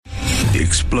The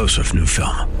explosive new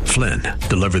film, Flynn,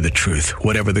 deliver the truth,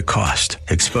 whatever the cost,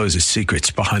 exposes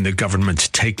secrets behind the government's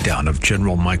takedown of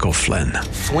General Michael Flynn.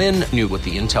 Flynn knew what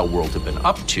the intel world had been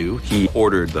up to. He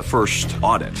ordered the first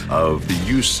audit of the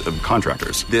use of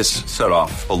contractors. This set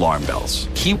off alarm bells.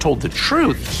 He told the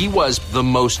truth. He was the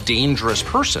most dangerous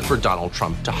person for Donald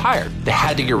Trump to hire. They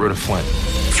had to get rid of Flynn.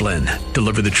 Flynn,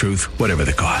 deliver the truth, whatever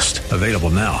the cost. Available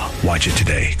now. Watch it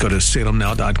today. Go to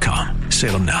salemnow.com.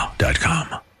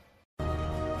 salemnow.com.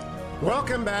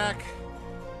 Welcome back.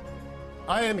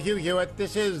 I am Hugh Hewitt.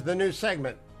 This is the new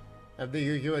segment of the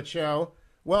Hugh Hewitt Show.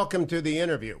 Welcome to the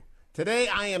interview. Today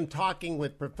I am talking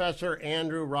with Professor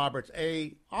Andrew Roberts,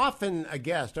 often a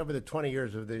guest over the 20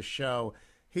 years of this show.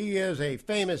 He is a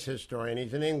famous historian.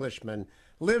 He's an Englishman,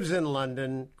 lives in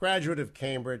London, graduate of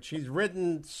Cambridge. He's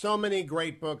written so many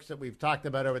great books that we've talked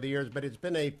about over the years, but it's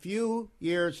been a few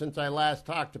years since I last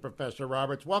talked to Professor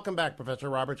Roberts. Welcome back, Professor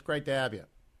Roberts. Great to have you.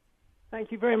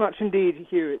 Thank you very much indeed,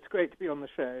 Hugh. It's great to be on the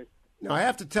show. Now, I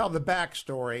have to tell the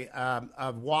backstory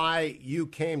of why you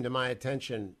came to my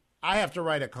attention. I have to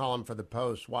write a column for the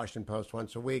Post, Washington Post,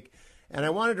 once a week, and I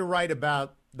wanted to write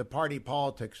about the party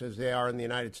politics as they are in the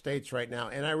United States right now.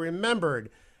 And I remembered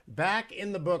back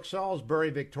in the book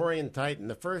Salisbury, Victorian Titan,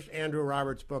 the first Andrew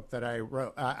Roberts book that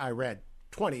I read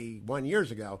 21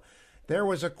 years ago, there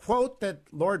was a quote that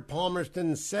Lord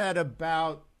Palmerston said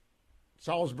about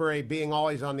Salisbury being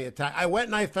always on the attack. I went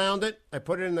and I found it. I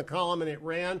put it in the column and it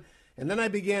ran. And then I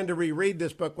began to reread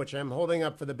this book, which I'm holding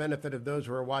up for the benefit of those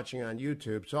who are watching on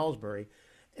YouTube, Salisbury.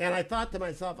 And I thought to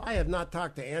myself, I have not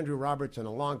talked to Andrew Roberts in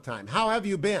a long time. How have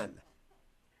you been?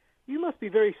 You must be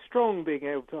very strong being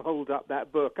able to hold up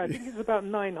that book. I think it's about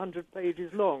 900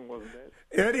 pages long, wasn't it?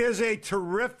 It is a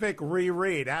terrific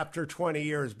reread after 20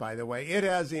 years, by the way. It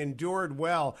has endured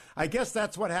well. I guess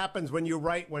that's what happens when you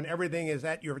write, when everything is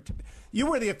at your... You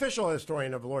were the official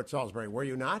historian of Lord Salisbury, were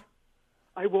you not?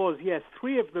 I was, yes.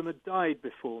 3 of them had died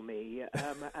before me,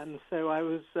 and so I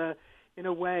was, in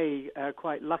a way,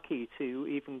 quite lucky to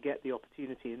even get the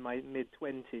opportunity in my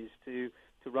mid-20s to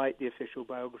write the official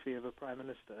biography of a prime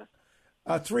minister.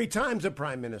 3 times a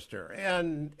prime minister,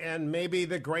 and maybe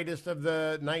the greatest of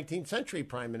the 19th century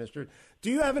prime ministers. Do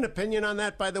you have an opinion on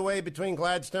that, by the way, between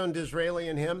Gladstone, Disraeli,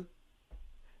 and him?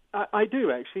 I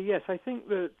do, actually, yes. I think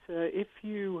that if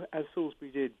you, as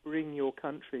Salisbury did, bring your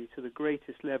country to the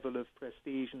greatest level of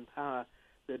prestige and power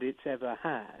that it's ever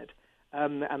had,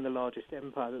 and the largest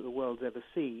empire that the world's ever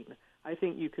seen, I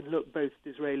think you can look both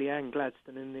Disraeli and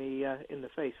Gladstone in the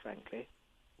face, frankly.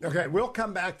 Okay, we'll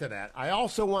come back to that. I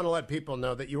also want to let people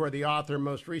know that you are the author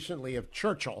most recently of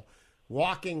Churchill,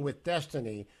 Walking with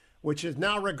Destiny, which is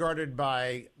now regarded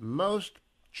by most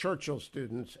Churchill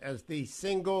students as the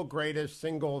single greatest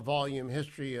single-volume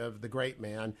history of the great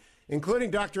man, including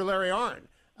Dr. Larry Arnn,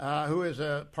 who is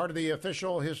a part of the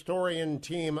official historian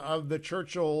team of the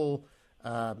Churchill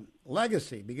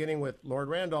legacy, beginning with Lord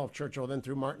Randolph Churchill, then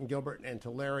through Martin Gilbert and to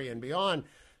Larry and beyond.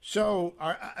 So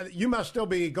you must still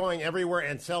be going everywhere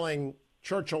and selling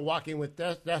Churchill Walking with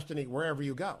Destiny wherever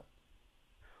you go.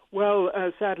 Well,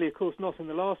 sadly, of course, not in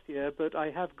the last year, but I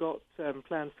have got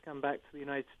plans to come back to the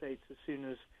United States as soon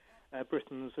as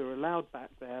Britons are allowed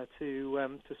back there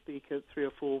to speak at 3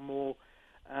 or 4 more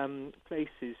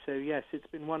places. So, yes, it's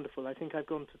been wonderful. I think I've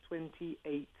gone to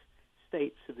 28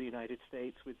 states of the United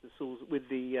States with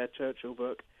the Churchill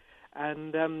book.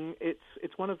 And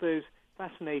it's one of those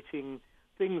fascinating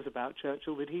things about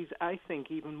Churchill that he's, I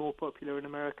think, even more popular in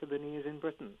America than he is in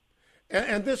Britain.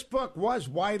 And this book was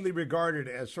widely regarded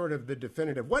as sort of the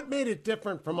definitive. What made it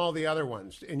different from all the other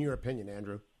ones, in your opinion,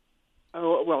 Andrew?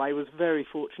 Oh, well, I was very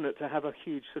fortunate to have a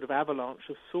huge sort of avalanche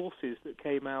of sources that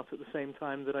came out at the same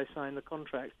time that I signed the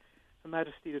contract. Her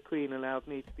Majesty the Queen allowed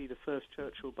me to be the first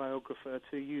Churchill biographer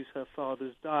to use her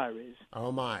father's diaries.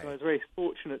 Oh, my. So I was very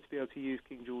fortunate to be able to use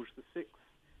King George VI's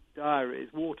diaries,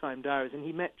 wartime diaries, and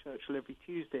he met Churchill every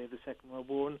Tuesday of the Second World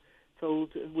War and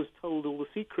was told all the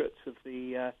secrets of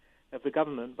the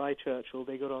government by Churchill.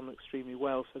 They got on extremely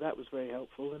well, so that was very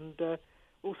helpful. And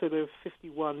also there were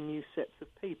 51 new sets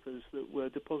of papers that were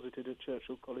deposited at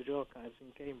Churchill College Archives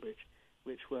in Cambridge,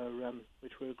 which were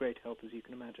a great help, as you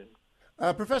can imagine.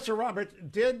 Professor Roberts,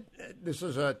 this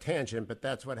is a tangent, but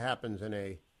that's what happens in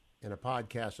a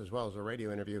podcast as well as a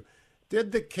radio interview.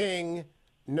 Did the king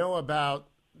know about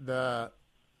the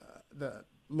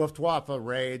Luftwaffe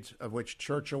raids of which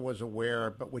Churchill was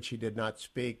aware, but which he did not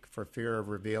speak for fear of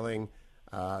revealing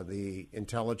the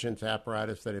intelligence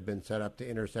apparatus that had been set up to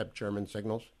intercept German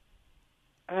signals?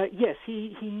 Yes,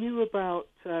 he knew about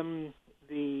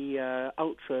the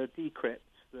ultra decrypts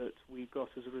that we got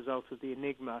as a result of the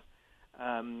Enigma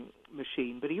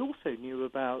machine, but he also knew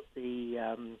about the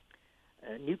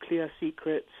nuclear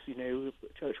secrets.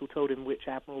 Churchill told him which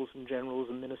admirals and generals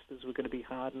and ministers were going to be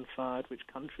hired and fired, which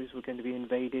countries were going to be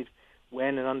invaded,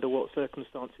 when and under what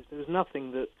circumstances. There was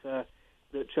nothing that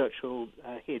Churchill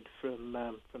hid from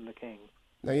the king.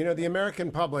 Now, the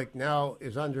American public now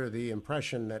is under the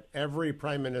impression that every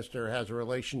prime minister has a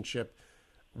relationship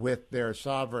with their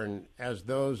sovereign as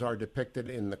those are depicted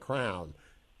in The Crown.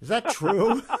 Is that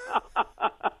true?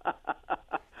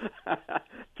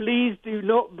 Please do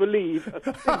not believe a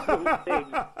single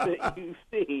thing that you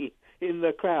see in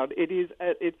The Crown. It is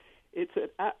it's an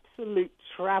absolute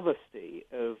travesty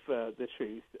of the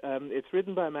truth. It's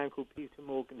written by a man called Peter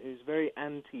Morgan, who's very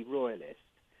anti-royalist.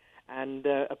 And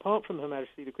apart from Her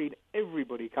Majesty the Queen,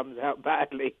 everybody comes out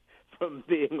badly from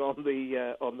being on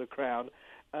the Crown.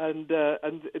 And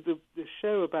the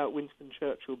show about Winston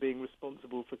Churchill being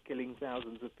responsible for killing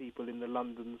thousands of people in the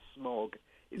London smog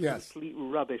is complete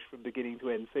rubbish from beginning to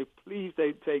end. So please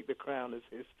don't take The Crown as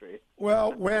history.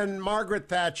 Well, when Margaret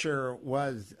Thatcher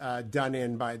was done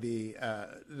in by the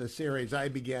series, I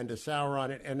began to sour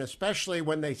on it, and especially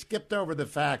when they skipped over the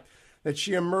fact that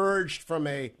she emerged from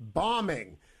a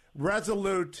bombing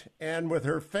resolute and with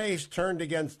her face turned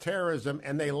against terrorism,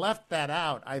 and they left that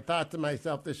out. I thought to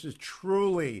myself, this is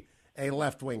truly a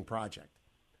left-wing project.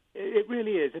 It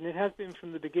really is, and it has been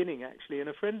from the beginning, actually. And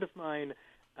a friend of mine,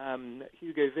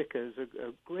 Hugo Vickers,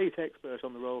 a great expert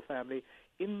on the royal family,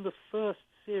 in the first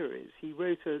series, he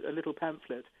wrote a little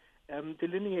pamphlet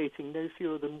delineating no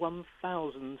fewer than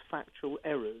 1,000 factual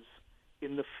errors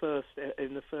in the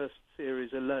first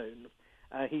series alone.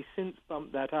 He's since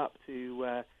bumped that up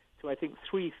to I think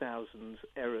 3,000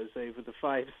 errors over the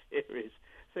 5 series.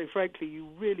 So frankly, you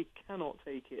really cannot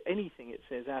take anything it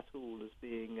says at all as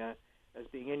being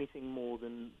anything more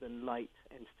than light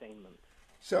entertainment.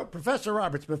 So, Professor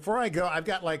Roberts, before I go, I've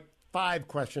got like 5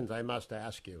 questions I must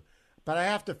ask you. But I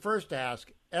have to first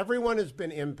ask, everyone has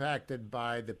been impacted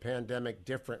by the pandemic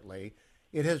differently.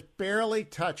 It has barely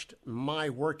touched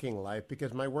my working life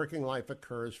because my working life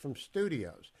occurs from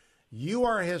studios. You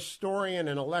are a historian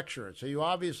and a lecturer, so you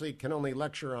obviously can only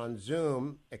lecture on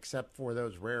Zoom, except for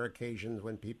those rare occasions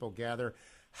when people gather.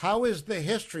 How is the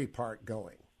history part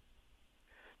going?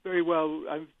 Very well.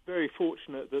 I'm very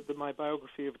fortunate that my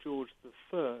biography of George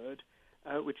III,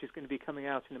 which is going to be coming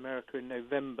out in America in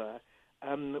November,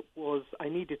 I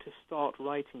needed to start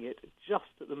writing it just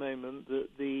at the moment that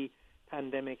the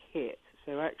pandemic hit.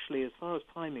 So actually, as far as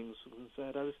timings were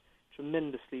concerned, I was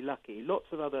tremendously lucky. Lots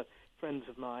of other friends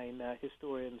of mine,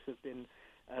 historians, have been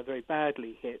very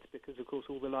badly hit because, of course,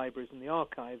 all the libraries and the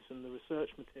archives and the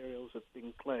research materials have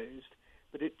been closed.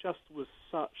 But it just was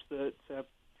such that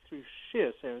through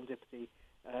sheer serendipity,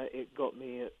 it got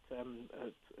me at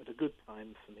a good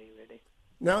time for me, really.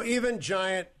 Now, even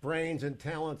giant brains and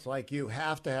talents like you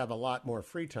have to have a lot more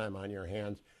free time on your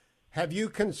hands. Have you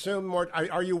consumed more?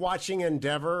 Are you watching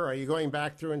Endeavor? Are you going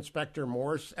back through Inspector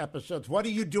Morse episodes? What are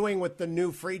you doing with the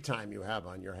new free time you have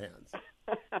on your hands?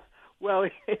 Well,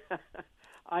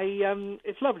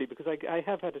 it's lovely because I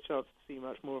have had a chance to see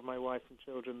much more of my wife and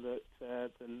children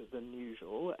than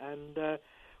usual, and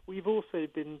we've also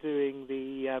been doing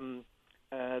the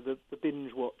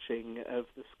binge watching of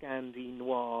the Scandi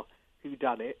Noir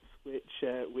whodunits,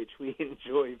 which we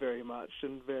enjoy very much,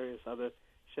 and various other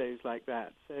shows like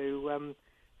that. So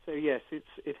yes,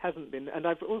 it hasn't been, and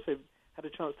I've also had a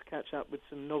chance to catch up with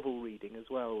some novel reading as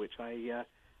well, which I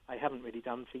haven't really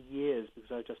done for years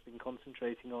because I've just been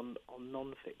concentrating on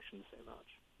non-fiction so much.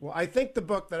 Well, I think the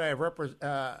book that I have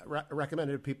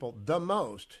recommended to people the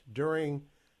most during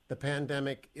the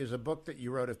pandemic is a book that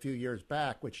you wrote a few years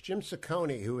back, which Jim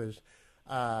Ciccone, who is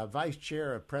vice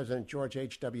chair of President George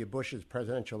H.W. Bush's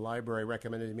Presidential Library,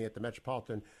 recommended to me at the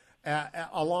Metropolitan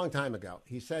a long time ago.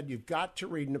 He said, you've got to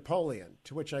read Napoleon,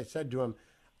 to which I said to him,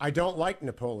 I don't like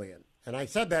Napoleon. And I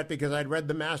said that because I'd read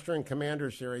the Master and Commander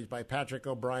series by Patrick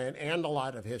O'Brian and a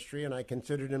lot of history, and I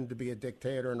considered him to be a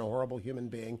dictator and a horrible human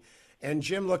being. And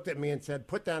Jim looked at me and said,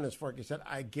 put down his fork. He said,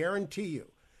 I guarantee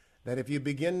you that if you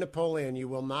begin Napoleon, you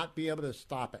will not be able to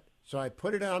stop it. So I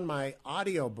put it on my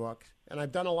audiobook, and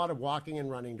I've done a lot of walking and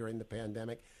running during the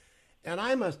pandemic. And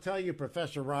I must tell you,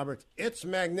 Professor Roberts, it's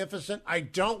magnificent. I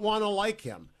don't want to like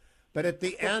him. But at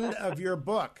the end of your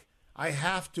book, I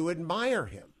have to admire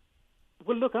him.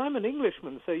 Well, look, I'm an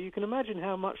Englishman, so you can imagine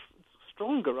how much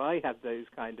stronger I had those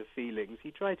kind of feelings.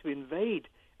 He tried to invade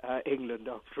England,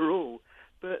 after all.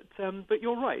 But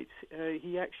you're right.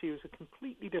 He actually was a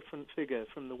completely different figure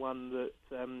from the one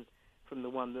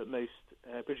that most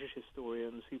British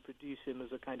historians who produce him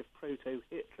as a kind of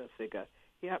proto-Hitler figure.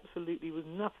 He absolutely was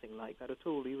nothing like that at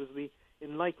all. He was the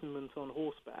Enlightenment on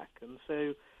horseback. And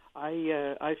so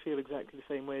I feel exactly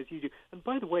the same way as you do. And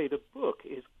by the way, the book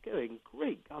is going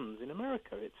great guns in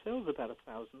America. It sells about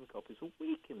 1,000 copies a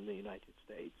week in the United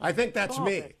States. I think that's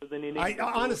me.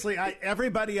 Honestly,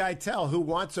 everybody I tell who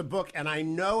wants a book, and I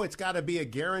know it's got to be a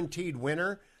guaranteed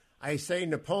winner, I say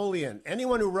Napoleon.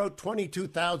 Anyone who wrote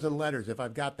 22,000 letters, if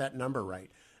I've got that number right,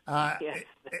 yes.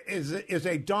 is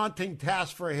a daunting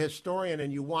task for a historian,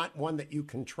 and you want one that you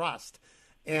can trust.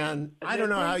 And I don't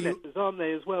know how you... letters, aren't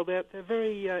they, as well? They're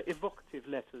very evocative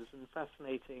letters and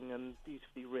fascinating and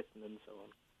beautifully written and so on.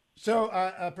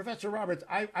 So, Professor Roberts,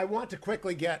 I want to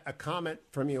quickly get a comment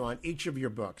from you on each of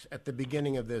your books at the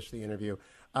beginning of the interview.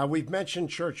 We've mentioned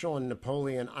Churchill and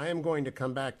Napoleon. I am going to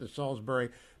come back to Salisbury.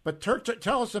 But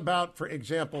tell us about, for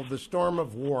example, The Storm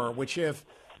of War, which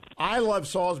I love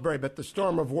Salisbury, but The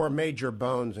Storm of War made your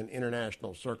bones in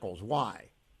international circles. Why?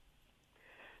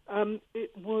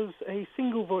 It was a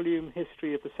single-volume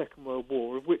history of the Second World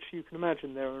War, of which you can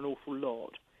imagine there are an awful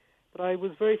lot. But I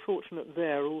was very fortunate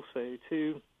there also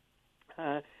to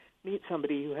meet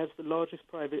somebody who has the largest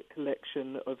private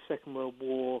collection of Second World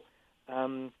War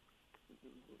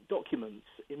documents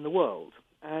in the world.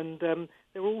 And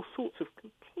there were all sorts of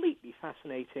completely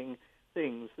fascinating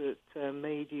things that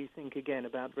made you think again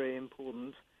about very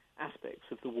important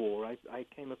aspects of the war. I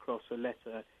came across a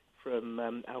letter from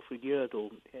Alfred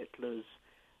Jodl, Hitler's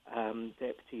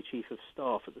deputy chief of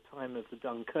staff at the time of the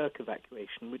Dunkirk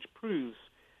evacuation, which proves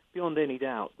beyond any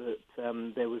doubt that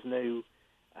there was no...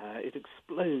 it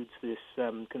explodes this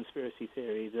conspiracy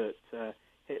theory that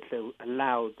Hitler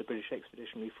allowed the British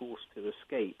Expeditionary Force to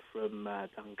escape from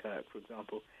Dunkirk, for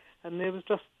example. And there was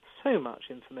just so much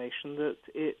information that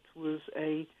it was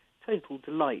a total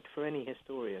delight for any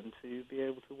historian to be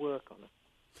able to work on it.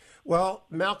 Well,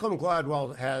 Malcolm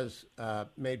Gladwell has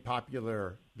made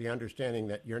popular the understanding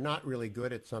that you're not really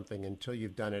good at something until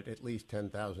you've done it at least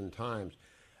 10,000 times.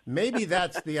 Maybe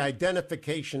that's the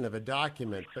identification of a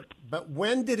document, but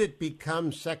when did it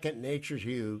become second nature to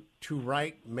you to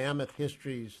write mammoth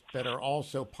histories that are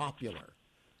also popular?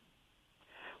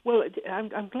 Well,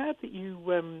 I'm glad that you've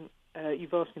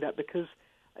asked me that, because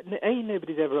A,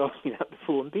 nobody's ever asked me that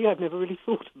before, and B, I've never really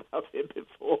thought about it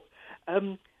before.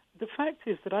 The fact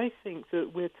is that I think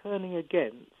that we're turning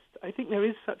against, I think there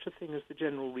is such a thing as the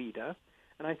general reader,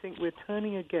 and I think we're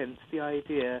turning against the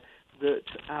idea that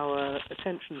our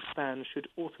attention span should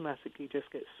automatically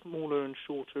just get smaller and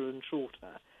shorter and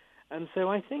shorter. And so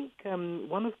I think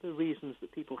one of the reasons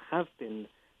that people have been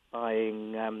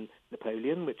buying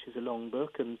Napoleon, which is a long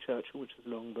book, and Churchill, which is a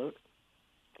long book,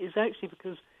 is actually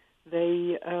because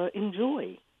they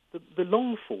enjoy the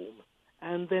long form,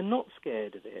 and they're not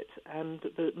scared of it, and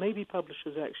that maybe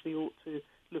publishers actually ought to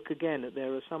look again at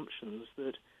their assumptions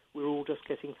that we're all just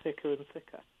getting thicker and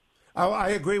thicker. Oh, I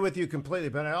agree with you completely,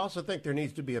 but I also think there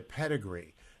needs to be a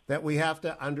pedigree, that we have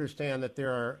to understand that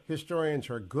there are historians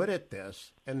who are good at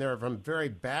this, and there are some very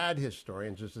bad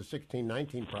historians, as the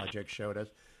 1619 Project showed us,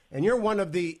 and you're one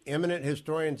of the eminent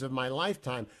historians of my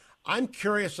lifetime. I'm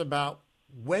curious about,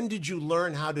 when did you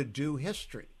learn how to do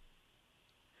history?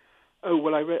 Oh,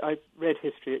 well, I read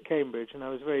history at Cambridge, and I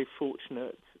was very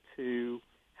fortunate to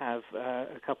have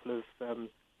a couple of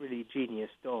really genius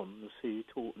dons who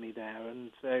taught me there.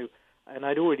 And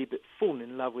I'd already fallen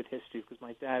in love with history because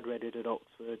my dad read it at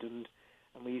Oxford, and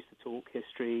we used to talk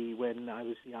history when I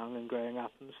was young and growing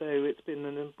up. And so it's been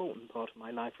an important part of my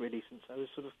life, really, since I was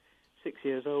sort of 6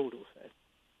 years old or so.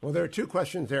 Well, there are two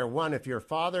questions there. One, if your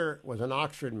father was an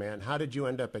Oxford man, how did you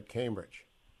end up at Cambridge?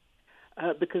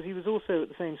 Because he was also at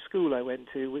the same school I went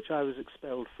to, which I was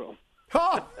expelled from.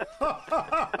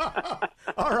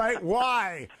 All right,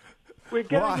 why? We're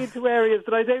going into areas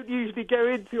that I don't usually go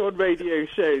into on radio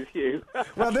shows, Hugh.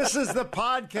 Well, this is the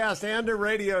podcast and a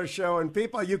radio show, and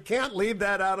people, you can't leave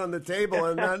that out on the table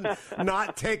and then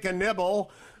not take a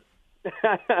nibble.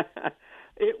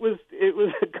 It was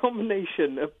a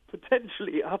combination, a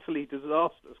potentially utterly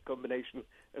disastrous combination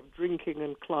of drinking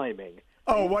and climbing.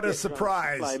 Oh, what a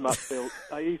surprise.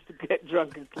 I used to get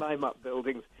drunk and climb up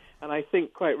buildings, and I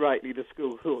think quite rightly the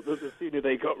school thought that the sooner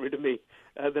they got rid of me,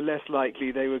 the less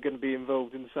likely they were going to be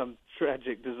involved in some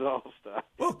tragic disaster.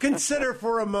 Well, consider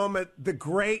for a moment the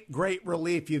great, great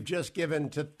relief you've just given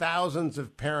to thousands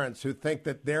of parents who think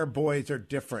that their boys are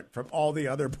different from all the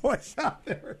other boys out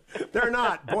there. They're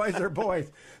not. Boys are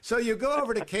boys. So you go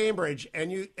over to Cambridge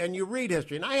and you read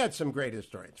history. And I had some great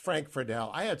historians. Frank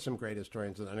Friedel. I had some great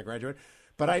historians as an undergraduate.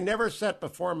 But I never set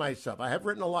before myself. I have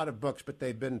written a lot of books, but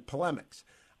they've been polemics.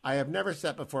 I have never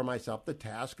set before myself the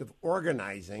task of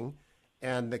organizing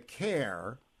and the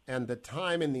care and the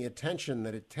time and the attention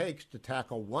that it takes to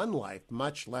tackle one life,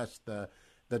 much less the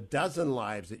the dozen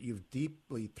lives that you've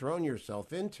deeply thrown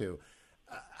yourself into.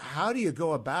 How do you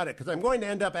go about it? Because I'm going to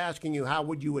end up asking you how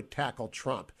would you tackle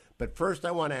Trump. But first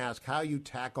I want to ask how you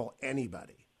tackle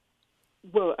anybody.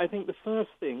 Well, I think the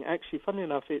first thing, actually, funnily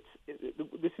enough,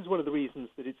 this is one of the reasons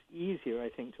that it's easier, I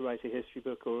think, to write a history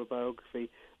book or a biography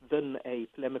than a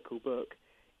polemical book,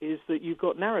 is that you've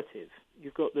got narrative.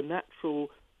 You've got the natural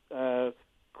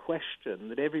question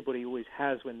that everybody always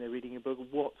has when they're reading a book,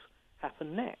 what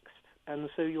happened next? And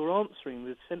so you're answering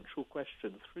the central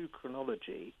question through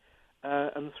chronology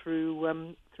and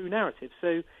through narrative.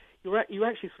 So you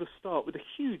actually sort of start with a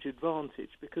huge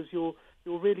advantage because you're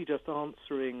really just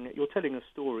you're telling a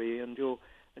story and you're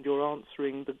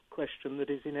answering the question that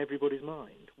is in everybody's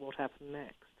mind. What happened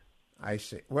next? I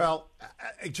see. Well,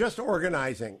 just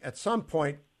organizing. At some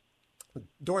point,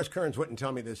 Doris Kearns wouldn't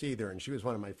tell me this either, and she was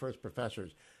one of my first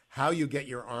professors, how you get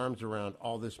your arms around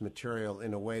all this material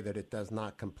in a way that it does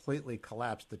not completely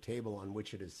collapse the table on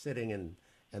which it is sitting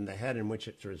and the head in which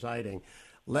it's residing.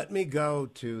 Let me go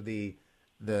to the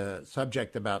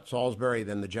subject about Salisbury,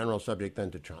 then the general subject,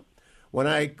 then to Trump. When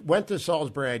I went to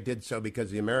Salisbury, I did so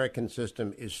because the American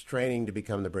system is straining to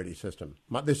become the British system.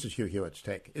 This is Hugh Hewitt's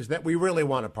take, is that we really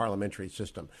want a parliamentary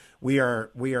system. We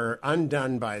are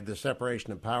undone by the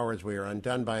separation of powers. We are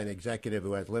undone by an executive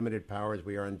who has limited powers.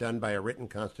 We are undone by a written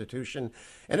constitution.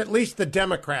 And at least the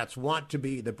Democrats want to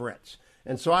be the Brits.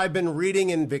 And so I've been reading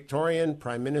in Victorian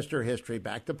prime minister history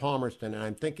back to Palmerston, and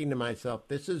I'm thinking to myself,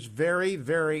 this is very,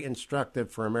 very instructive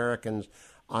for Americans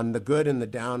on the good and the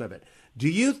down of it. Do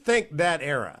you think that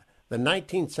era, the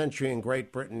 19th century in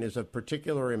Great Britain, is of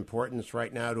particular importance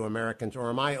right now to Americans, or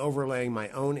am I overlaying my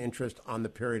own interest on the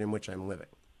period in which I'm living?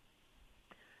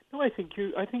 No, I think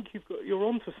you're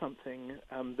onto something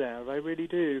there. I really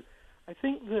do. I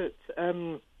think that,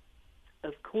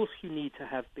 of course, you need to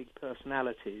have big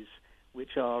personalities,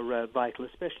 which are vital,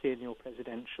 especially in your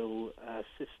presidential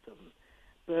system.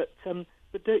 But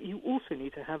you also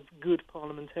need to have good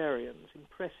parliamentarians,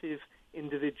 impressive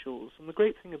individuals. And the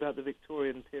great thing about the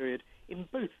Victorian period, in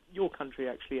both your country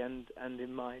actually and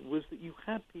in mine, was that you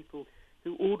had people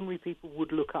who ordinary people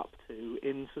would look up to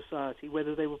in society,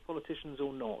 whether they were politicians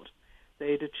or not.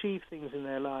 They had achieved things in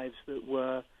their lives that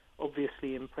were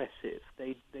obviously impressive.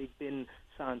 They'd been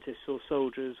scientists or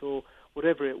soldiers or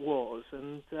whatever it was,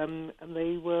 and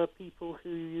they were people who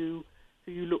you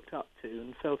looked up to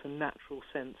and felt a natural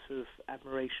sense of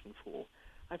admiration for.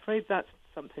 I'm afraid that's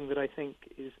something that I think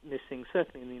is missing,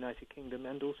 certainly in the United Kingdom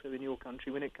and also in your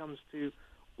country, when it comes to,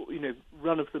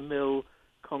 run-of-the-mill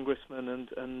congressmen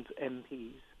and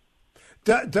MPs.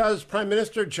 Does Prime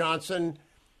Minister Johnson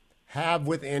have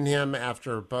within him,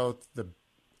 after both the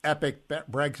epic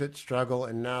Brexit struggle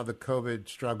and now the COVID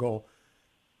struggle,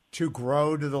 to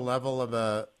grow to the level of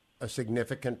a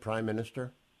significant prime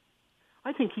minister?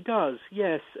 I think he does,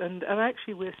 yes. And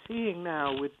actually we're seeing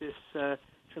now with this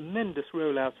tremendous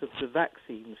rollout of the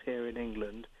vaccines here in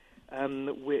England,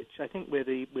 which I think we're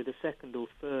the second or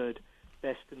third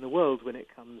best in the world when it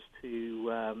comes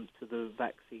to the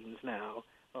vaccines now,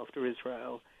 after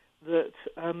Israel, that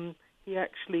he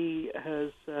actually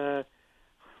has,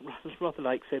 rather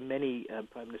like so many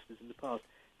prime ministers in the past,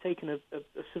 taken a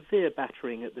severe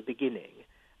battering at the beginning.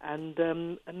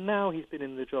 And now he's been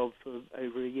in the job for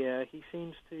over a year. He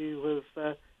seems to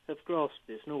have grasped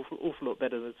this an awful lot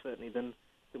better than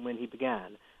when he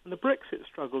began. And the Brexit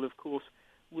struggle, of course,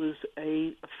 was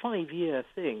a 5-year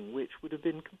thing, which would have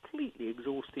been completely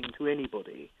exhausting to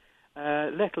anybody,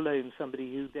 let alone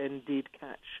somebody who then did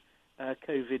catch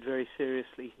COVID very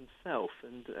seriously himself.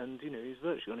 And he was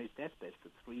virtually on his deathbed for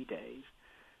 3 days.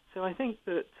 So I think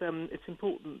that it's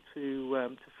important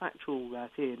to factor all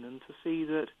that in and to see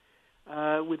that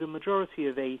with a majority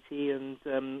of 80,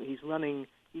 and he's running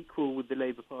equal with the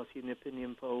Labour Party in the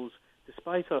opinion polls,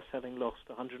 despite us having lost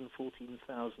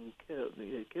 114,000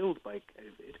 killed by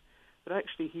COVID, but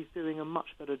actually he's doing a much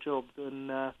better job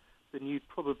than you'd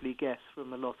probably guess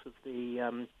from a lot of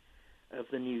the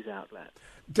news outlets.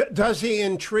 Does he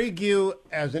intrigue you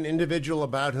as an individual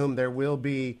about whom there will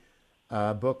be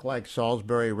a book like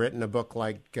Salisbury written, a book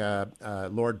like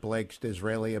Lord Blake's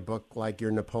Disraeli, a book like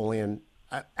your Napoleon,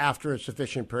 after a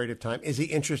sufficient period of time? Is he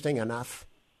interesting enough?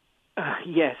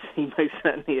 Yes, he most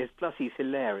certainly is. Plus, he's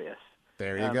hilarious.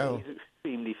 There you go. He's an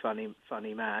extremely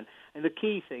funny man. And the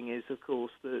key thing is, of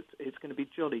course, that it's going to be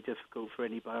jolly difficult for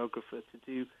any biographer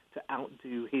to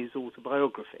outdo his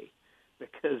autobiography,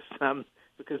 because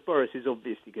Boris is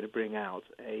obviously going to bring out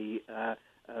a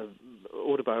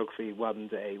autobiography one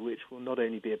day, which will not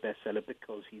only be a bestseller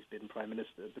because he's been Prime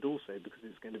Minister, but also because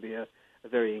it's going to be a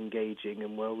very engaging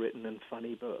and well-written and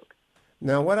funny book.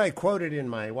 Now, what I quoted in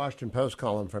my Washington Post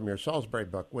column from your Salisbury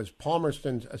book was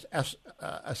Palmerston's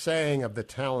a saying of the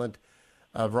talent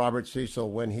of Robert Cecil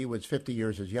when he was 50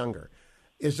 years his younger.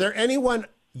 Is there anyone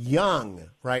young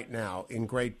right now in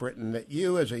Great Britain that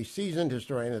you, as a seasoned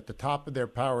historian at the top of their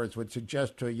powers, would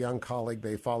suggest to a young colleague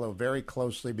they follow very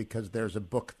closely because there's a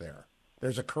book there?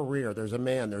 There's a career, there's a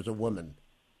man, there's a woman.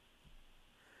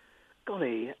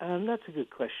 Golly, that's a good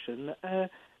question.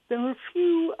 There are a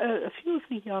few of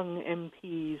the young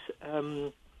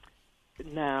MPs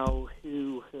now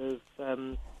who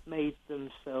have made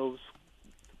themselves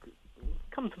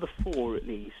come to the fore, at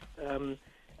least,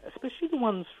 especially the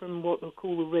ones from what they'll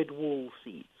call the Red Wall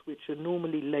seats, which are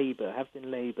normally Labour, have been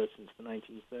Labour since the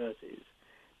 1930s,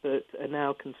 but are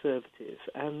now Conservative.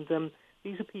 And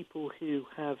these are people who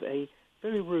have a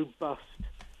very robust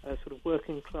sort of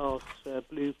working-class,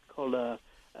 blue-collar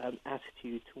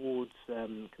attitude towards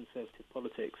Conservative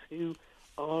politics, who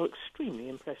are extremely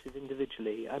impressive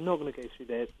individually. I'm not going to go through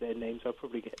their names, I'll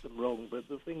probably get them wrong, but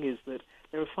the thing is that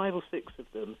there are 5 or 6 of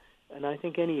them, and I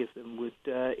think any of them would,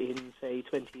 in, say,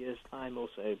 20 years' time or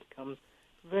so, become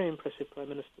very impressive prime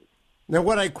ministers. Now,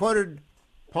 what I quoted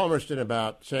Palmerston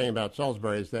saying about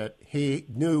Salisbury is that he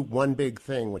knew one big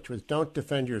thing, which was don't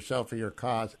defend yourself or your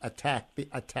cause, attack.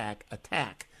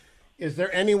 Is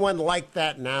there anyone like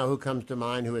that now who comes to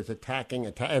mind who is attacking?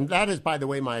 And that is, by the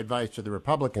way, my advice to the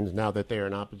Republicans now that they are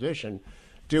in opposition.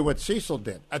 Do what Cecil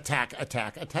did. Attack.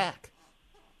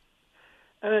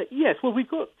 Yes, well, we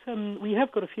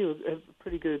have got a few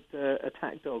pretty good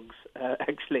attack dogs,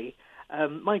 actually.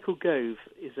 Michael Gove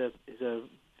is a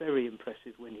very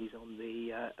impressive when he's on the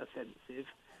offensive.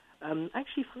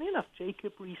 Actually, funny enough,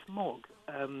 Jacob Rees-Mogg,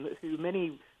 who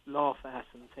many laugh at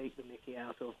and take the mickey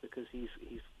out of because he's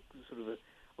sort of an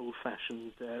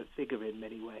old-fashioned figure in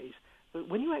many ways. But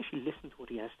when you actually listen to what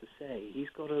he has to say, he's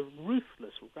got a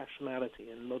ruthless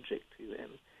rationality and logic to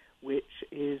him, which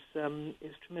is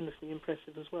tremendously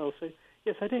impressive as well. So,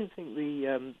 yes, I don't think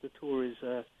the Tories,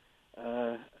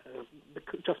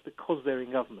 just because they're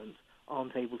in government,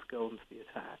 aren't able to go on to the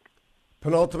attack.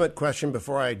 Penultimate question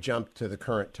before I jump to the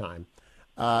current time.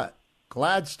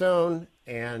 Gladstone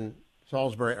and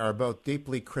Salisbury are both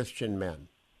deeply Christian men,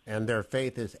 and their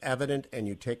faith is evident, and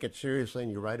you take it seriously,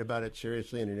 and you write about it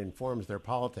seriously, and it informs their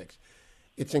politics.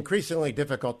 It's increasingly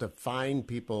difficult to find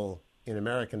people in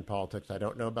American politics, I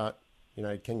don't know about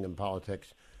United Kingdom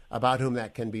politics, about whom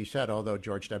that can be said, although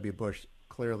George W. Bush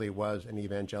clearly was an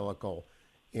evangelical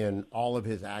in all of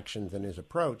his actions and his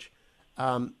approach.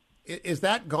 Is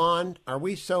that gone? Are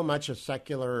we so much a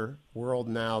secular world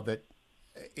now that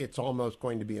it's almost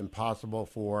going to be impossible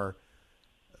for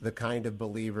the kind of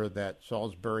believer that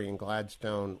Salisbury and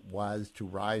Gladstone was to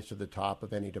rise to the top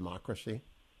of any democracy?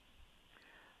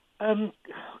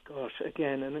 Gosh,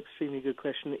 again, an extremely good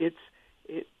question. It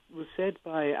was said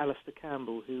by Alistair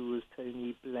Campbell, who was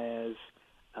Tony Blair's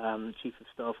chief of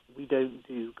staff, we don't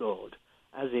do God,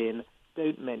 as in,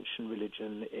 don't mention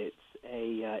religion. It's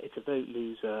a vote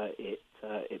loser.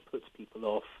 It puts people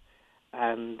off,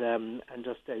 and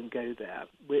just don't go there.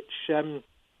 Which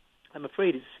I'm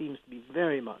afraid it seems to be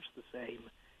very much the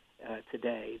same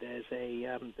today. There's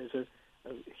a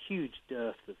huge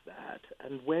dearth of that,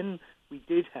 and when we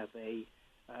did have a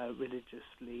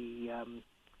religiously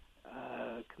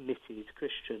committed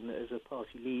Christian as a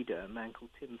party leader, a man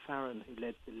called Tim Farron, who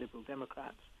led the Liberal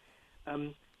Democrats,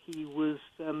 he was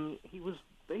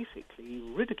basically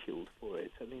ridiculed for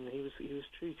it. I mean, he was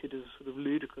treated as a sort of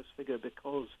ludicrous figure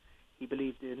because he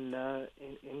believed in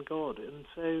God, and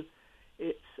so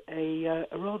it's a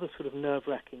rather sort of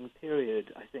nerve-wracking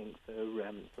period, I think,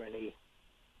 for any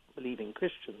believing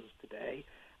Christians today,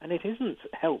 and it isn't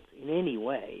helped in any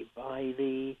way by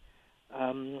the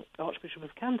Archbishop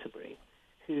of Canterbury,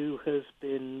 who has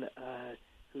been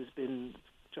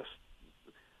just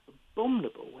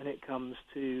abominable when it comes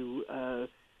to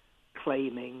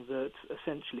claiming that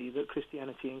essentially that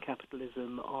Christianity and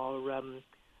capitalism are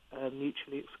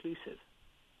mutually exclusive.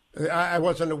 I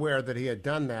wasn't aware that he had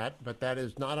done that, but that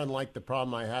is not unlike the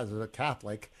problem I have as a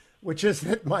Catholic, which is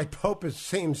that my Pope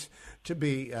seems to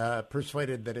be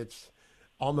persuaded that it's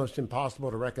almost impossible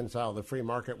to reconcile the free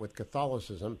market with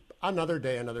Catholicism. Another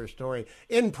day, another story.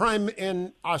 In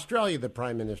Australia, the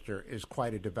Prime Minister is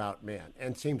quite a devout man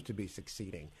and seems to be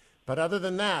succeeding. But other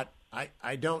than that,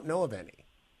 I don't know of any.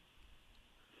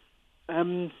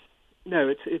 No,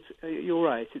 it's you're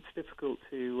right. It's difficult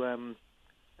to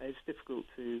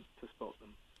spot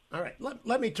them. All right.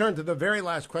 Let me turn to the very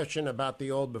last question about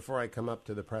the old before I come up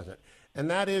to the present,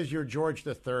 and that is your George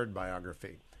III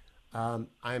biography.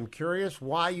 I'm curious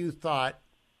why you thought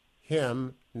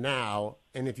him now,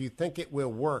 and if you think it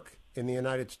will work in the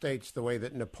United States the way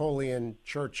that Napoleon,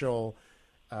 Churchill,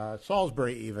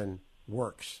 Salisbury even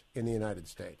works in the United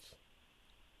States?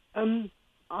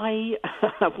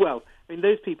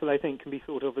 Those people I think can be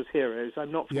thought of as heroes.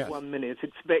 I'm not for 1 minute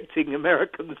expecting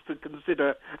Americans to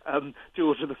consider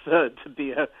George III to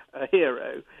be a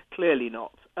hero. Clearly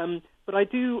not. But I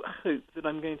do hope that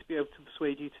I'm going to be able to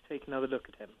persuade you to take another look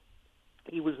at him.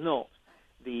 He was not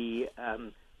the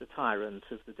tyrant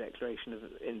of the Declaration of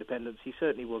Independence. He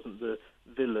certainly wasn't the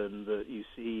villain that you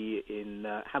see in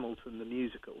Hamilton the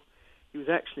musical. He was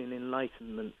actually an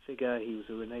Enlightenment figure. He was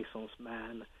a Renaissance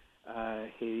man.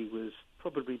 He was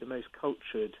probably the most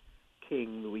cultured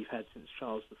king that we've had since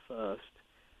Charles I.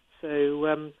 So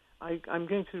I'm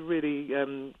going to really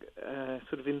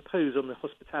sort of impose on the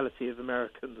hospitality of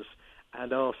Americans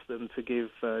and ask them to give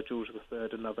George III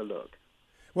another look.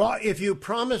 Well, if you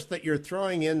promise that you're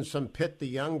throwing in some Pitt the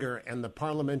Younger and the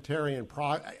parliamentarian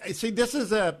see, this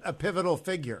is a pivotal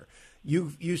figure.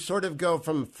 You sort of go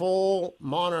from full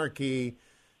monarchy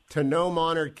to no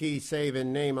monarchy save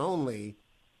in name only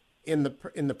in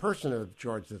the person of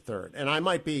George III. And I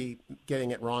might be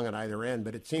getting it wrong at either end,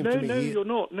 but it seems to me... No, you're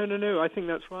not. No, I think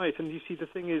that's right. And you see, the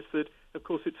thing is that, of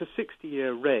course, it's a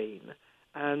 60-year reign,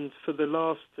 and for the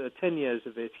last 10 years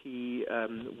of it, he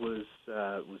was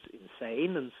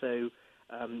insane, and so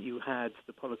you had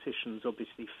the politicians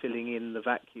obviously filling in the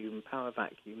power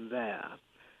vacuum there.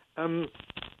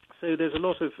 So there's a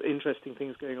lot of interesting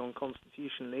things going on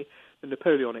constitutionally. The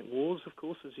Napoleonic Wars, of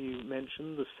course, as you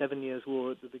mentioned, the 7 Years' War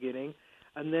at the beginning,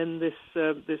 and then this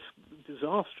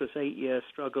disastrous 8-year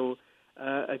struggle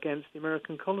against the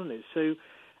American colonies. So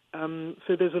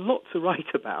there's a lot to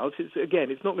write about.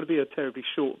 It's not going to be a terribly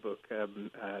short book,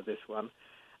 this one.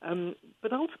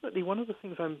 But ultimately, one of the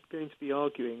things I'm going to be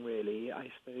arguing, really, I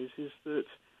suppose, is that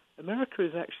America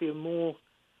is actually a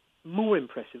more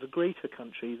impressive, a greater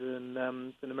country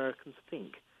than Americans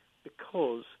think,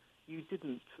 because you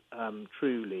didn't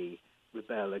truly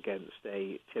rebel against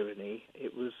a tyranny.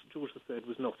 George III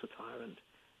was not a tyrant.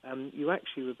 You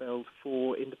actually rebelled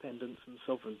for independence and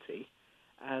sovereignty,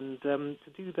 and to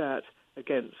do that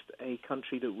against a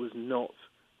country that was not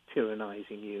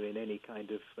tyrannizing you in any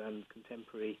kind of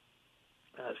contemporary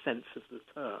sense of the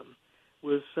term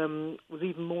was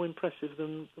even more impressive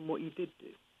than what you did do.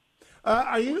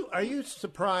 Are you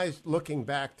surprised, looking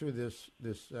back through this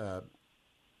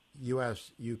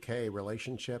U.S.-UK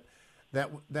relationship,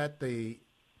 that the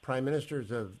prime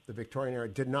ministers of the Victorian era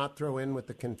did not throw in with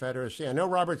the Confederacy? I know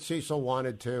Robert Cecil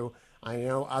wanted to. I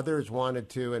know others wanted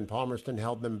to, and Palmerston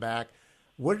held them back.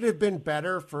 Would it have been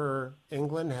better for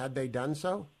England had they done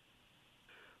so?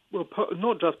 Well,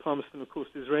 not just Palmerston, of course.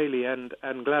 Disraeli and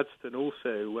Gladstone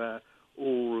also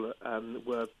all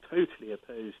were totally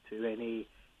opposed to any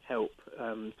help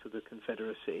to the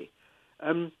Confederacy.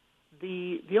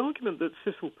 The argument that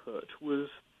Cecil put was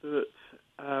that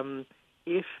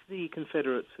if the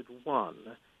Confederates had won,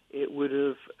 it would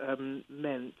have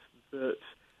meant that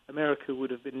America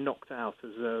would have been knocked out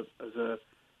as a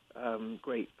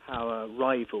great power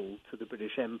rival to the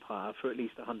British Empire for at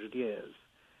least 100 years.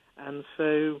 And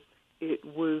so it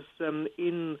was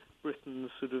in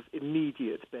Britain's sort of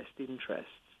immediate best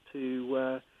interests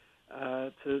to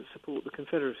support the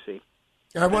Confederacy.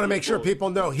 I want to make sure people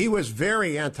know he was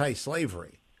very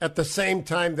anti-slavery at the same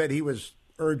time that he was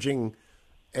urging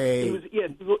He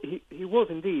was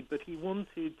indeed, but he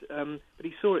wanted, but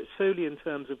he saw it solely in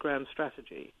terms of grand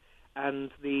strategy,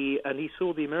 and he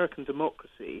saw the American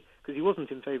democracy, because he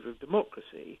wasn't in favor of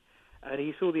democracy, and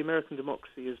he saw the American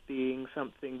democracy as being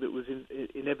something that was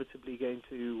inevitably going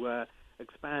to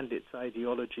expand its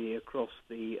ideology across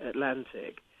the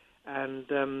Atlantic and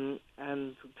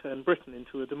turn Britain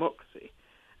into a democracy.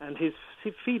 And his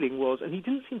feeling was, and he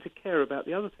didn't seem to care about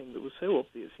the other thing that was so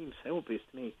obvious, seemed so obvious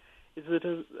to me, is that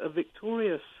a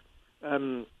victorious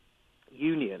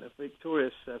union, a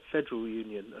victorious federal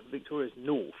union, a victorious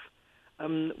North,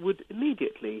 would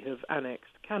immedially have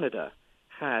annexed Canada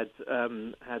had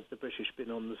the British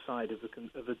been on the side of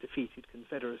a defeated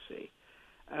Confederacy.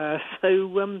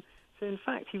 So in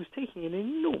fact, he was taking an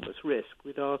enormous risk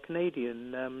with our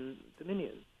Canadian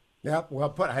dominion. Yeah, well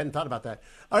put. I hadn't thought about that.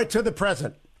 All right, to the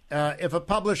present. If a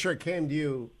publisher came to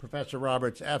you, Professor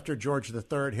Roberts, after George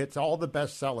III hits all the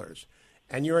bestsellers,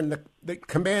 and you're in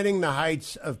commanding the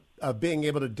heights of being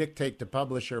able to dictate to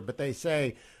publisher, but they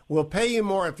say, we'll pay you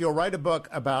more if you'll write a book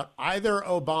about either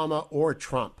Obama or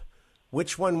Trump,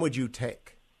 which one would you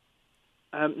take?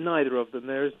 Neither of them.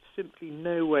 There is simply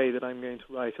no way that I'm going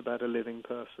to write about a living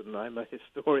person. I'm a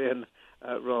historian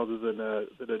rather than a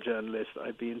journalist.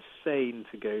 I'd be insane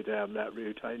to go down that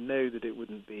route. I know that it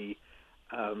wouldn't be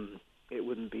it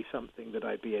wouldn't be something that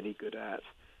I'd be any good at.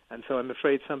 And so I'm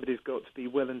afraid somebody's got to be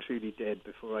well and truly dead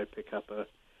before I pick up a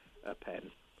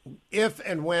pen. If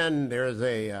and when there's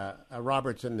a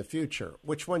Roberts in the future,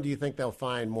 which one do you think they'll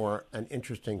find more an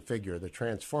interesting figure, the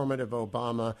transformative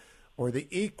Obama or the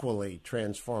equally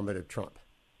transformative Trump?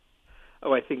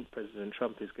 Oh, I think President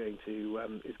Trump is going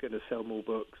to sell more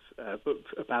books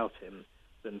about him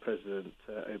than President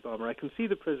Obama. I can see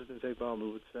that President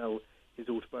Obama would sell his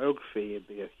autobiography and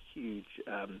be a huge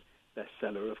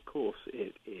bestseller. Of course,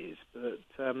 it is, but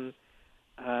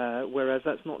whereas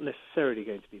that's not necessarily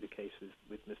going to be the case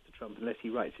with Mr. Trump unless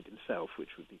he writes it himself,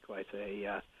 which would be quite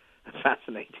a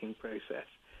fascinating process.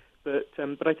 But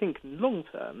I think long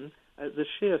term, the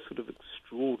sheer sort of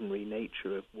extraordinary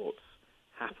nature of what's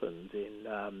happened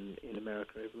in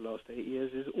America over the last 8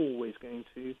 years is always going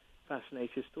to fascinate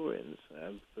historians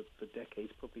for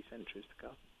decades, probably centuries to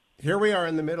come. Here we are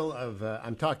in the middle of.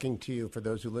 I'm talking to you for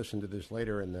those who listen to this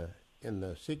later in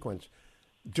the sequence.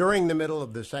 During the middle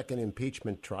of the second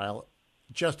impeachment trial,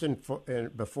 just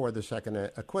before the second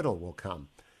acquittal will come.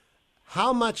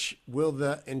 How much will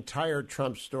the entire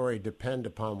Trump story depend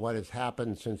upon what has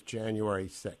happened since January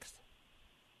 6th?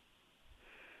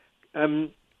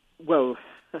 Well,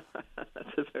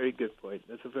 that's a very good point.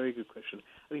 That's a very good question.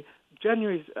 I mean,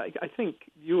 I think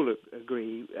you'll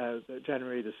agree that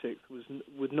January the 6th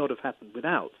would not have happened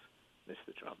without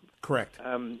Mr. Trump. Correct.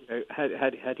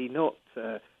 Had he not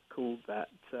called that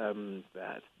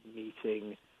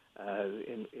meeting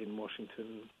in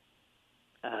Washington,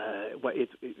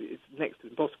 it's next to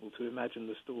impossible to imagine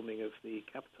the storming of the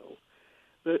Capitol.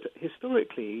 But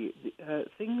historically,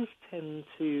 things tend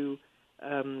to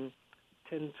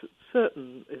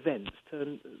certain events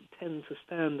tend to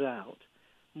stand out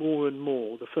more and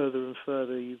more the further and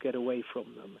further you get away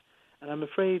from them. And I'm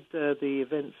afraid the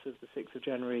events of the 6th of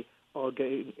January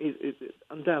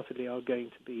undoubtedly are going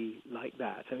to be like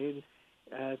that. I mean,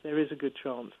 there is a good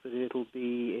chance that it'll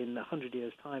be in 100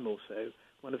 years' time or so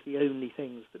one of the only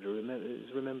things that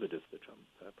is remembered of the Trump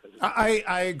presidency.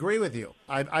 I agree with you.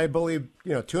 I believe,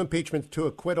 2 impeachments, 2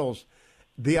 acquittals,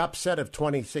 the upset of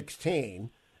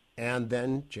 2016, and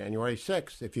then January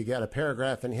 6th. If you get a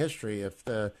paragraph in history, if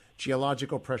the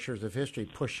geological pressures of history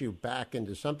push you back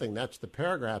into something, that's the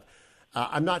paragraph.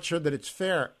 I'm not sure that it's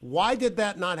fair. Why did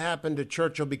that not happen to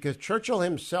Churchill? Because Churchill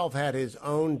himself had his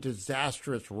own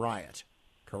disastrous riot,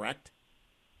 correct?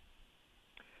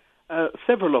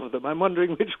 Several of them. I'm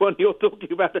wondering which one you're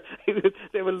talking about.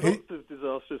 There were lots of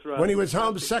disastrous riots. When he was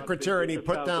Home Secretary and he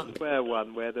put down... Square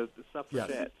one where the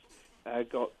suffragettes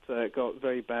got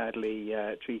very badly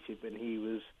treated when he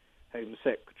was Home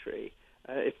Secretary.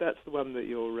 If that's the one that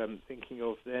you're thinking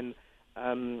of, then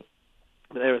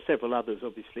there are several others,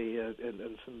 obviously,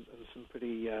 and some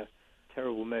pretty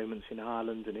terrible moments in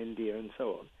Ireland and India and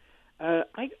so on.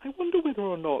 I wonder whether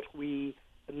or not we,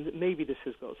 and maybe this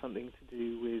has got something to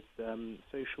do with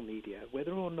social media,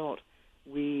 whether or not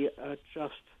we are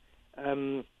just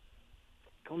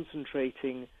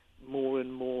concentrating more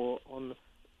and more on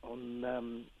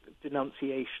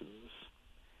denunciations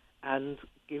and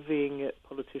giving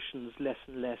politicians less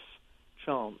and less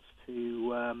chance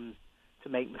to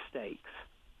make mistakes.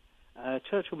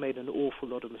 Churchill made an awful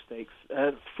lot of mistakes.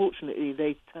 Fortunately,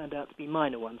 they turned out to be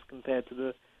minor ones compared to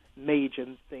the major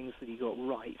things that he got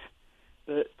right.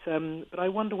 But I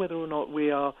wonder whether or not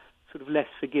we are sort of less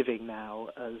forgiving now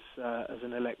as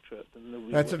an electorate than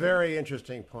we That's were. a very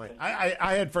interesting point.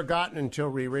 I had forgotten until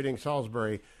rereading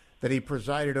Salisbury that he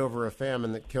presided over a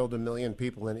famine that killed 1 million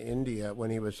people in India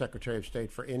when he was Secretary of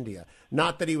State for India.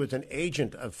 Not that he was an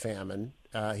agent of famine.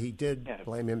 He did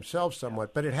blame himself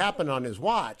somewhat, but it happened on his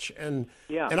watch, and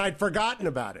I'd forgotten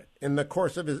about it in the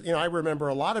course of his. I remember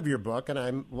a lot of your book, and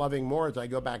I'm loving more as I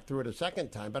go back through it a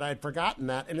second time. But I'd forgotten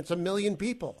that, and it's 1 million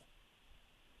people.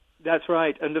 That's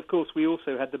right, and of course we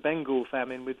also had the Bengal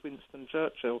famine with Winston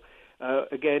Churchill.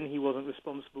 Again, he wasn't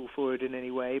responsible for it in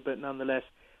any way, but nonetheless,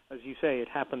 as you say, it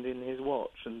happened in his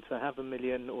watch, and to have 1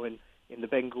 million, or in the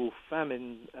Bengal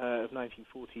famine of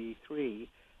 1943,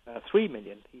 3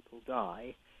 million people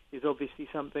die, is obviously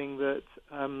something that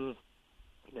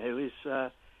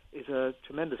is a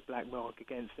tremendous black mark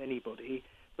against anybody,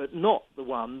 but not the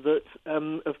one that,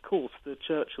 of course, the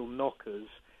Churchill knockers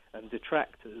and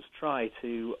detractors try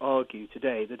to argue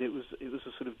today that it was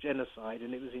a sort of genocide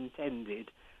and it was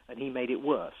intended, and he made it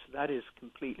worse. That is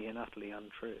completely and utterly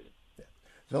untrue.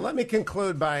 So let me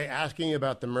conclude by asking you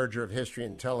about the merger of history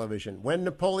and television. When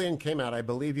Napoleon came out, I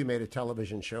believe you made a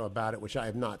television show about it, which I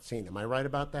have not seen. Am I right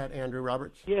about that, Andrew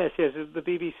Roberts? Yes. The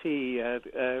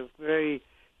BBC very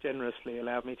generously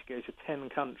allowed me to go to 10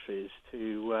 countries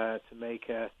to make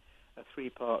a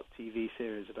three-part TV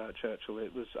series about Churchill.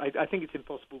 It was. I think it's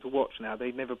impossible to watch now.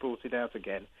 They never brought it out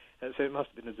again, so it must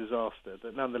have been a disaster.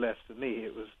 But nonetheless, for me,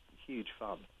 it was huge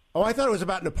fun. Oh, I thought it was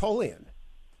about Napoleon.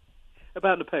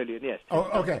 About Napoleon, yes. Oh,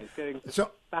 okay.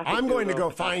 So I'm going to go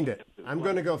find it. I'm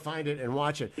going to go find it and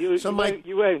watch it. You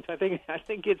won't. I think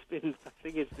it's been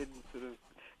sort of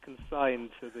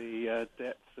consigned to the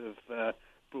depths of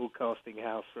broadcasting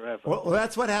house forever. Well,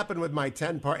 that's what happened with my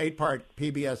 8-part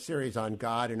PBS series on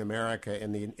God in America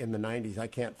in the 90s. I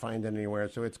can't find it anywhere,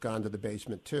 so it's gone to the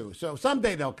basement too. So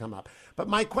someday they'll come up. But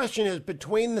my question is,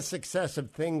 between the success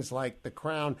of things like The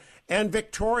Crown and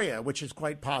Victoria, which is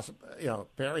quite possible,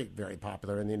 very, very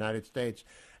popular in the United States,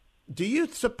 do you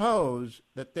suppose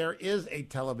that there is a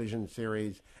television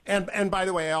series? And by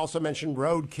the way, I also mentioned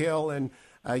Roadkill and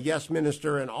Yes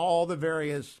Minister and all the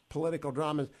various political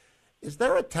dramas. Is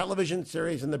there a television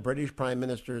series in the British prime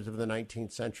ministers of the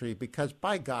 19th century? Because,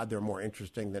 by God, they're more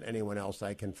interesting than anyone else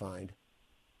I can find.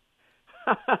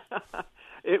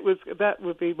 That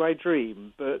would be my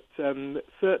dream, but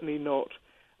certainly not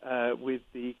with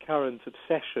the current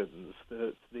obsessions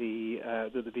that the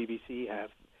BBC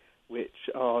have, which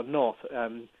are not,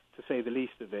 to say the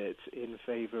least of it, in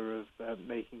favour of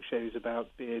making shows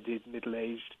about bearded,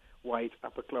 middle-aged, white,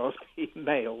 upper-class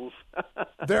males.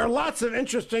 There are lots of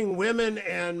interesting women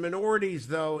and minorities,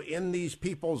 though, in these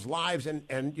people's lives,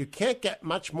 and you can't get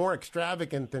much more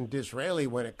extravagant than Disraeli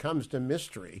when it comes to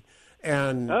mystery.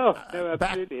 And no,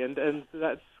 absolutely, and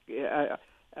that's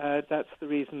the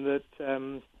reason that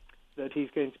he's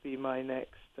going to be my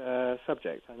next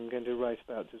subject. I'm going to write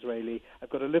about Disraeli. I've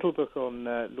got a little book on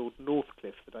Lord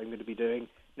Northcliffe that I'm going to be doing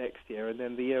next year, and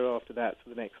then the year after that, for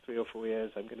the next 3 or 4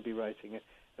 years, I'm going to be writing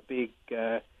a big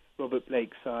Robert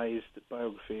Blake-sized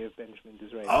biography of Benjamin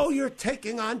Disraeli. Oh, you're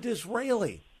taking on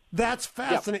Disraeli. That's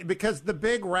fascinating, because the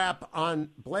big rap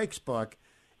on Blake's book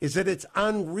is that it's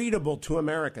unreadable to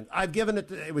Americans.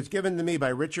 It was given to me by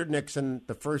Richard Nixon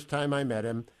the first time I met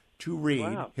him to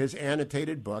read his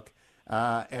annotated book.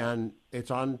 And it's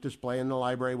on display in the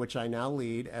library, which I now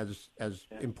lead, as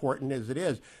important as it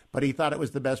is. But he thought it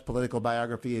was the best political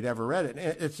biography he'd ever read. And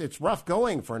it's rough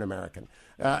going for an American.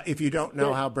 If you don't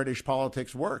know how British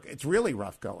politics work, it's really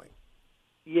rough going.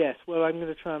 Yes, well, I'm going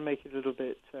to try and make it a little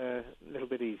bit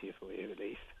easier for you, at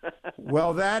least.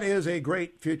 Well, that is a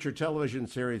great future television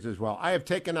series as well. I have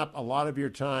taken up a lot of your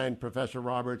time, Professor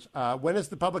Roberts. When is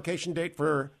the publication date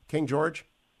for King George?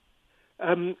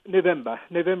 November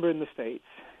in the States,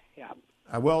 yeah.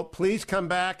 Well, please come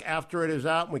back after it is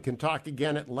out, and we can talk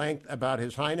again at length about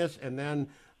His Highness, and then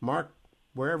mark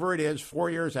wherever it is, 4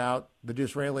 years out, the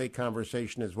Disraeli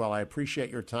conversation as well. I appreciate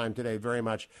your time today very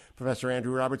much, Professor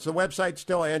Andrew Roberts. The website's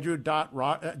still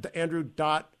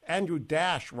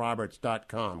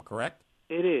andrew-roberts.com, correct?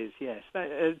 It is, yes.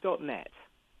 .net.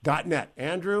 .net.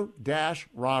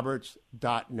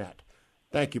 Andrew-roberts.net.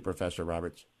 Thank you, Professor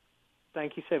Roberts.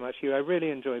 Thank you so much, Hugh. I really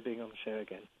enjoyed being on the show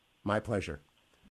again. My pleasure.